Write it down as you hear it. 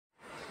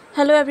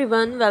Hello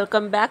everyone,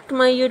 welcome back to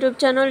my YouTube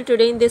channel.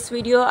 Today in this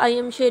video I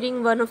am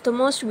sharing one of the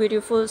most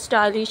beautiful,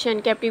 stylish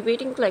and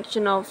captivating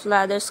collection of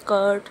leather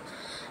skirt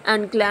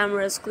and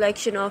glamorous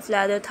collection of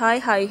leather thigh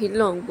high heel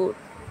long boot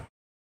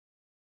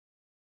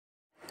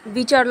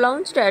which are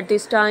launched at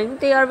this time.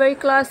 They are very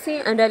classy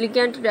and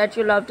elegant that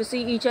you love to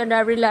see each and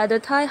every leather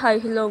thigh high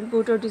heel long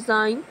boot or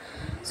design.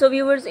 So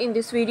viewers, in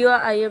this video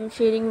I am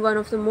sharing one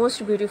of the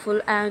most beautiful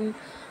and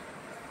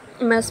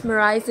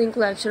mesmerizing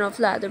collection of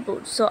leather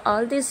boots. So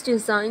all these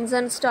designs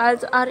and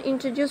styles are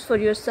introduced for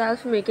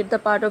yourself. Make it the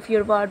part of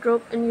your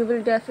wardrobe and you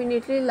will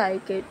definitely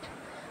like it,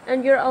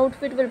 and your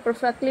outfit will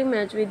perfectly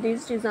match with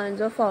these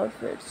designs of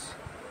outfits.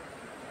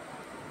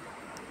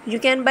 You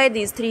can buy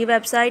these three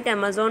websites: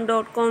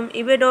 amazon.com,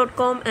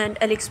 ebay.com and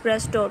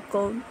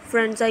aliexpress.com.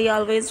 Friends, I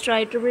always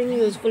try to bring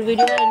useful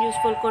video and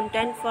useful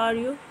content for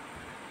you.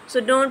 So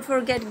don't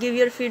forget, give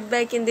your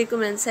feedback in the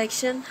comment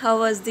section. How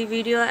was the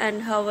video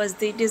and how was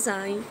the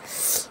design?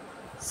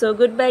 So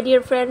goodbye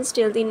dear friends,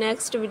 till the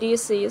next video.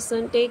 See you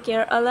soon. Take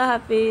care. Allah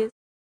Hafiz.